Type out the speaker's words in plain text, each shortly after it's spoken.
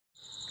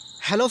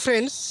Hello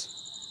friends,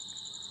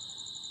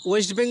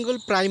 West Bengal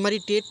primary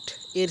TET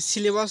এর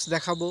syllabus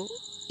দেখাবো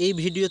এই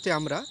ভিডিওতে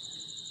আমরা।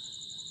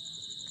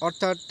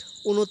 অর্থাৎ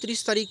 29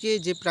 তারিখে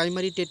যে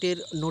প্রাইমারি টেটের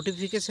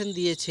নোটিফিকেশান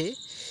দিয়েছে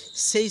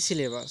সেই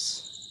সিলেবাস,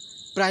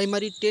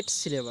 প্রাইমারি টেট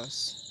সিলেবাস।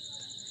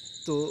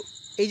 তো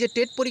এই যে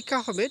টেট পরীক্ষা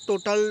হবে,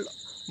 টোটাল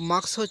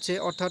মার্কস হচ্ছে,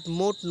 অর্থাৎ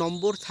মোট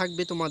নম্বর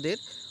থাকবে তোমাদের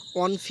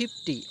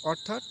 150,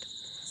 অর্থাৎ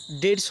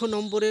 150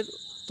 নম্বরের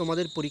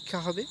তোমাদের পরীক্ষা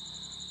হবে।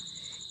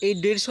 এই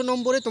 150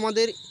 নম্বরে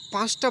তোমাদের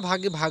 5টা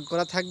ভাগে ভাগ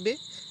করা থাকবে।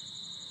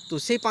 তো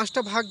সেই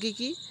 5টা ভাগ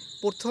কী?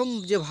 প্রথম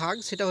যে ভাগ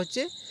সেটা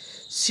হচ্ছে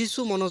শিশু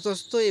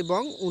মনস্তত্ত্ব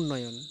এবং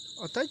উন্নয়ন,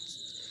 অর্থাৎ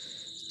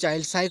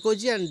চাইল্ড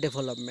সাইকোলজি অ্যান্ড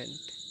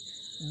ডেভেলপমেন্ট।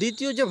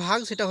 দ্বিতীয় যে ভাগ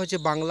সেটা হচ্ছে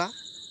বাংলা,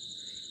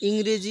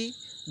 ইংরেজি,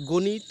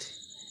 গণিত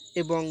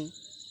এবং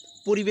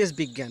পরিবেশ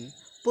বিজ্ঞান।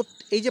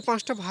 এই যে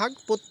 5টা ভাগ,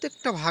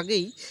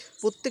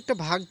 প্রত্যেকটা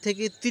ভাগ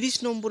থেকে 30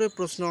 নম্বরের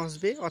প্রশ্ন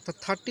আসবে, অর্থাৎ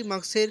 30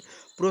 মার্কসের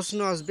প্রশ্ন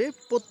আসবে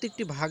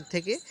প্রত্যেকটি ভাগ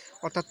থেকে,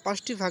 অর্থাৎ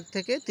 5টি ভাগ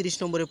থেকে 30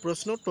 নম্বরের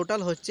প্রশ্ন,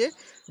 টোটাল হচ্ছে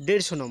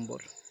 150 নম্বর।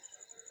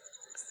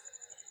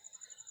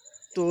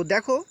 তো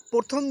দেখো,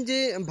 প্রথম যে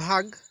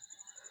ভাগ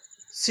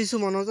শিশু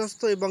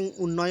মনস্তত্ত্ব এবং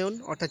উন্নয়ন,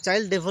 অর্থাৎ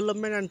চাইল্ড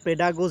ডেভেলপমেন্ট অ্যান্ড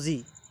পেডাগজি,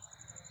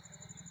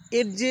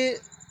 এর যে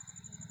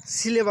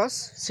সিলেবাস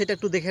সেটা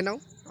একটু দেখে নাও।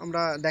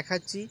 আমরা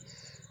দেখাচ্ছি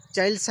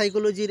চাইল্ড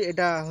সাইকোলজির,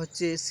 এটা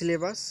হচ্ছে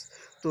সিলেবাস।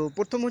 তো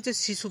প্রথম হচ্ছে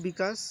শিশু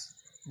বিকাশ,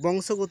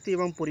 বংশগতি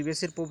এবং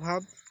পরিবেশের প্রভাব,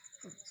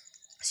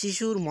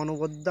 শিশুর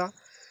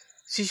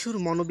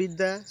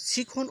মনোবিদ্যা,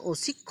 শিখন ও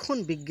শিক্ষণ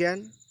বিজ্ঞান,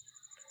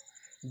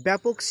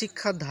 ব্যাপক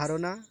শিক্ষার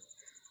ধারণা,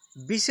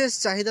 বিশেষ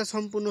চাহিদা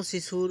সম্পন্ন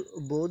শিশুর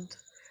বোধ,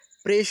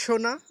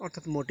 প্রেরণা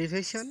অর্থাৎ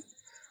মোটিভেশন,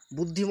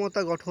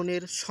 বুদ্ধিমত্তা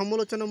গঠনের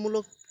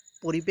সমালোচনামূলক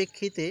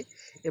পরিপ্রেক্ষিতে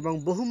এবং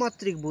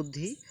বহুমাত্রিক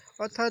বুদ্ধি,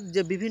 অর্থাৎ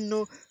যে বিভিন্ন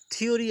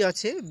থিওরি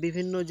আছে,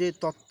 বিভিন্ন যে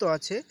তত্ত্ব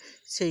আছে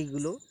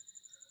সেইগুলো।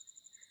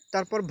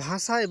 তারপর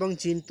ভাষা এবং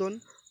চিন্তন,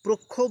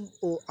 প্রক্ষোভ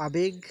ও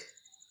আবেগ,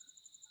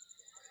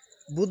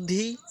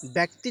 বুদ্ধি,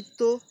 ব্যক্তিত্ব,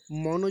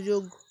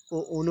 মনোযোগ ও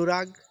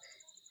অনুরাগ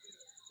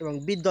এবং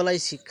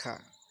বিদ্যালয় শিক্ষা।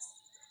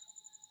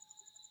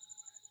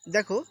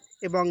 দেখো,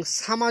 এবং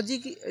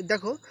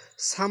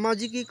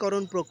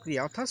সামাজিকীকরণ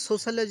প্রক্রিয়া, অর্থাৎ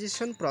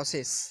সোশ্যালাইজেশন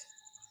প্রসেস।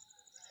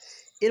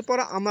 এরপর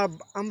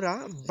আমরা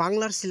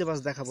বাংলার সিলেবাস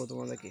দেখাবো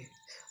তোমাদেরকে,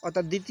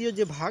 অর্থাৎ দ্বিতীয়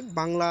যে ভাগ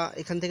বাংলা,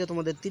 এখান থেকে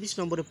তোমাদের 30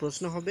 নম্বরের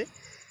প্রশ্ন হবে।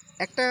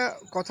 একটা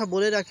কথা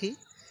বলে রাখি,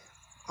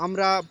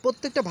 আমরা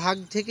প্রত্যেকটা ভাগ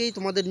থেকেই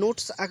তোমাদের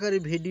নোটস আকারে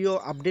ভিডিও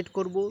আপডেট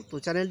করব, তো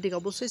চ্যানেলটিকে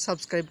অবশ্যই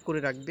সাবস্ক্রাইব করে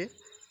রাখবে।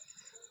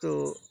 তো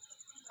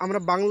আমরা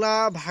বাংলা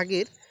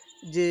ভাগের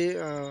যে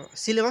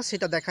সিলেবাস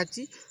সেটা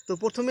দেখাচ্ছি। তো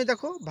প্রথমে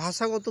দেখো,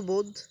 ভাষাগত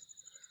বোধ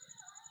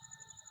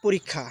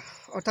পরীক্ষা,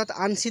 অর্থাৎ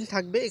আনসিন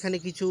থাকবে, এখানে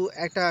কিছু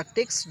একটা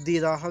টেক্সট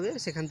দিয়ে দেওয়া হবে,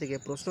 সেখান থেকে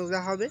প্রশ্ন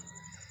দেওয়া হবে।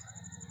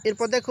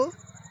 এরপর দেখো,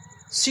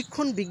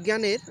 শিক্ষণ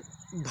বিজ্ঞানের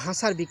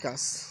ভাষার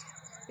বিকাশ,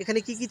 এখানে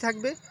কি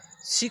থাকবে?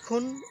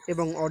 শিখন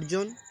এবং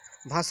অর্জন,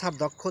 ভাষার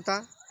দক্ষতা,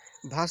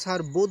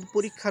 ভাষার বোধ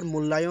পরীক্ষার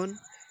মূল্যায়ন,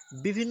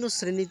 বিভিন্ন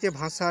শ্রেণীতে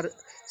ভাষার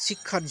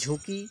শিক্ষার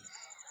ঝুঁকি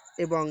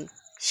এবং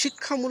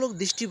শিক্ষামূলক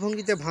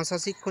দৃষ্টিভঙ্গিতে ভাষা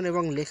শিক্ষণ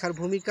এবং লেখার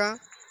ভূমিকা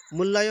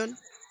মূল্যায়ন,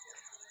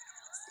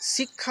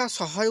 শিক্ষা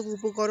সহায়ক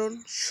উপকরণ,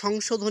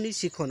 সংশোধনী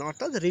শিখন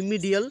অর্থাৎ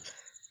রিমিডিয়াল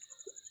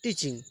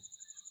টিচিং।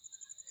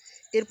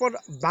 এরপর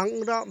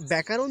বাংলা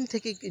ব্যাকরণ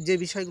থেকে যে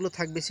বিষয়গুলো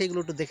থাকবে সেইগুলো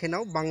একটু দেখে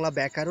নাও। বাংলা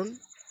ব্যাকরণ,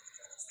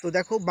 তো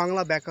দেখো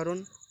বাংলা ব্যাকরণ,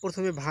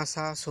 প্রথমে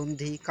ভাষা,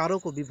 সন্ধি,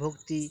 কারক ও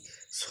বিভক্তি,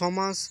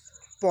 সমাস,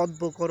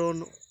 পদবকরণ,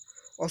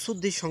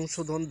 অশুদ্ধি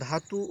সংশোধন,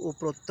 ধাতু ও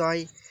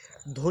প্রত্যয়,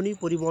 ধ্বনি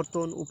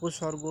পরিবর্তন,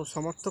 উপসর্গ,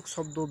 সমার্থক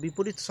শব্দ,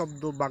 বিপরীত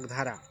শব্দ,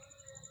 বাগধারা,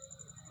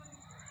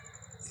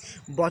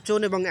 বচন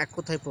এবং এক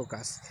কথায়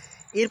প্রকাশ।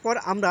 এরপর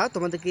আমরা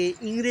তোমাদেরকে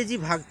ইংরেজি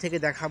ভাগ থেকে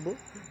দেখাবো।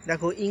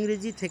 দেখো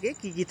ইংরেজি থেকে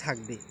কি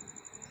থাকবে,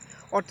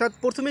 অর্থাৎ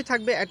প্রথমে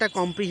থাকবে একটা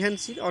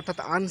কম্প্রিহেনসিভ, অর্থাৎ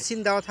আনসিন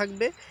দেওয়া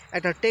থাকবে,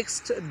 একটা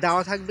টেক্সট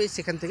দেওয়া থাকবে,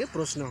 সেখান থেকে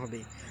প্রশ্ন হবে,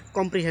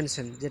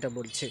 কম্প্রিহেনশন যেটা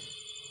বলছে।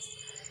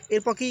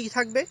 এরপর কি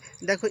থাকবে,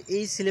 দেখো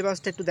এই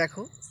সিলেবাসটা একটু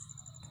দেখো,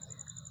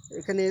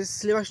 এখানে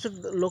সিলেবাসটা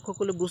লক্ষ্য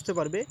করলে বুঝতে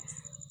পারবে।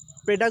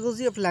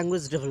 পেডাগজি অফ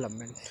ল্যাঙ্গুয়েজ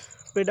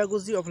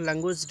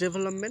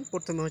ডেভেলপমেন্ট,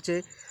 প্রথমে হচ্ছে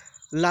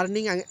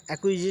learning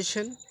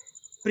acquisition,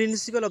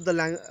 principal of the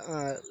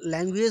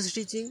language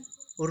teaching,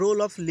 role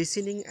of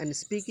listening and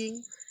speaking,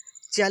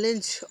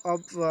 challenge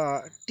of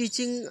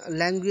teaching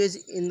language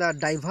in the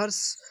diverse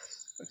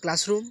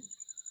classroom.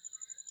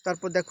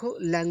 তারপর দেখো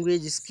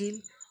language skill,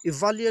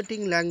 evaluating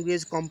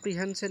language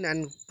comprehension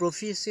and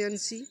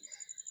proficiency,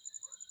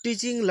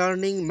 teaching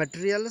learning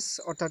materials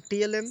অর্থাৎ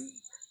TLM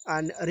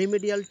and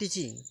remedial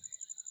teaching.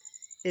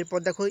 এরপর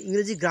দেখো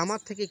ইংরেজি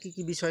grammar থেকে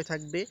কি বিষয়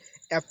থাকবে,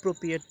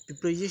 appropriate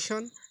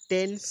preposition,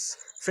 tense,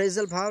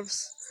 phrasal verbs,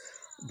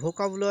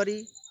 vocabulary,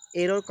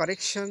 error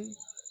correction,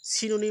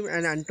 synonym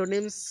and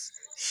antonyms,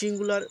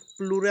 singular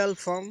plural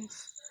forms,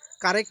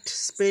 correct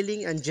spelling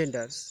and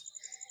genders.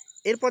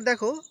 এরপর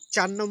দেখো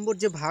 4 নম্বর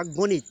যে ভাগ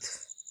গণিত,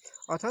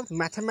 অর্থাৎ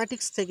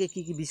ম্যাথামেটিক্স থেকে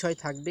কি বিষয়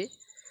থাকবে।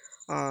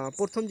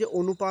 প্রথম যে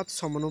অনুপাত,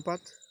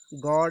 সমানুপাত,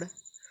 গড়,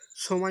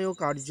 সময় ও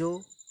কার্য,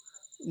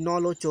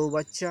 নল ও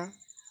চৌবাচ্চা,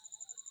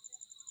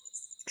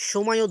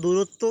 সময় ও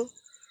দূরত্ব,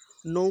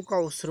 নৌকা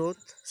ও স্রোত,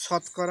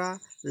 শতকরা,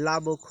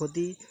 লাভ ও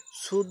ক্ষতি,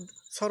 সুদ,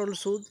 সরল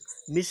সুদ,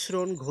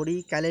 মিশ্রণ, ঘড়ি,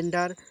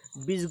 ক্যালেন্ডার,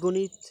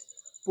 বীজগণিত,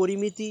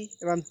 পরিমিতি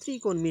এবং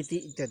ত্রিকোণমিতি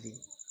ইত্যাদি।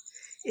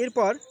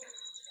 এরপর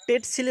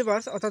টেট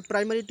সিলেবাস অর্থাৎ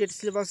প্রাইমারি টেট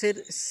সিলেবাসের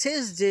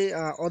শেষ যে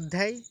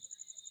অধ্যায়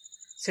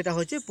সেটা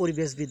হচ্ছে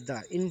পরিবেশবিদ্যা,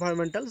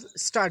 এনভায়রনমেন্টাল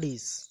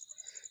স্টাডিজ।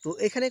 তো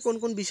এখানে কোন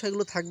কোন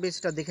বিষয়গুলো থাকবে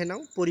সেটা দেখে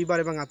নাও। পরিবার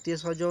এবং আত্মীয়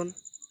স্বজন,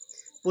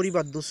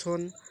 পরিবার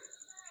দূষণ,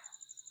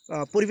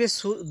 পরিবেশ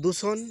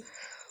দূষণ,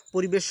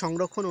 পরিবেশ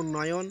সংরক্ষণ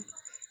উন্নয়ন,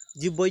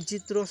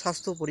 জীববৈচিত্র্য,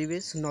 স্বাস্থ্য,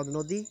 পরিবেশ, নদ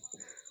নদী,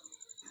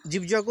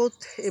 জীবজগৎ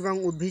এবং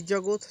উদ্ভিদ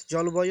জগৎ,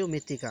 জলবায়ু,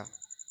 মৃত্তিকা।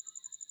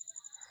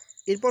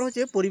 এরপর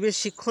হচ্ছে পরিবেশ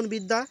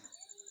শিক্ষণবিদ্যা।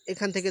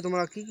 এখান থেকে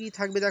তোমরা কি কি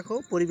থাকবে দেখো,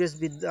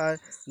 পরিবেশবিদ্যার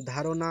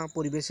ধারণা,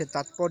 পরিবেশের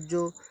তাৎপর্য,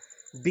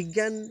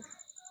 বিজ্ঞান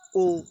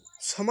ও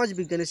সমাজ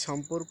বিজ্ঞানের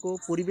সম্পর্ক,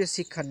 পরিবেশ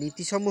শিক্ষার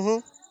নীতিসমূহ,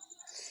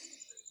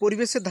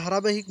 পরিবেশের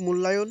ধারাবাহিক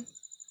মূল্যায়ন,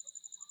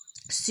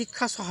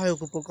 শিক্ষা সহায়ক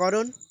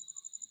উপকরণ,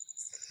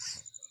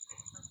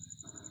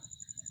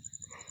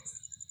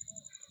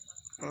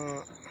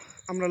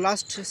 আমরা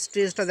লাস্ট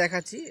স্টেজটা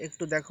দেখাচ্ছি,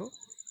 একটু দেখো।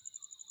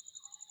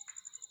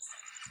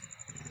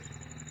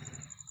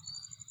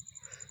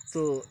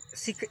 তো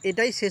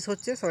এটাই শেষ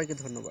হচ্ছে, সবাইকে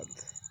ধন্যবাদ।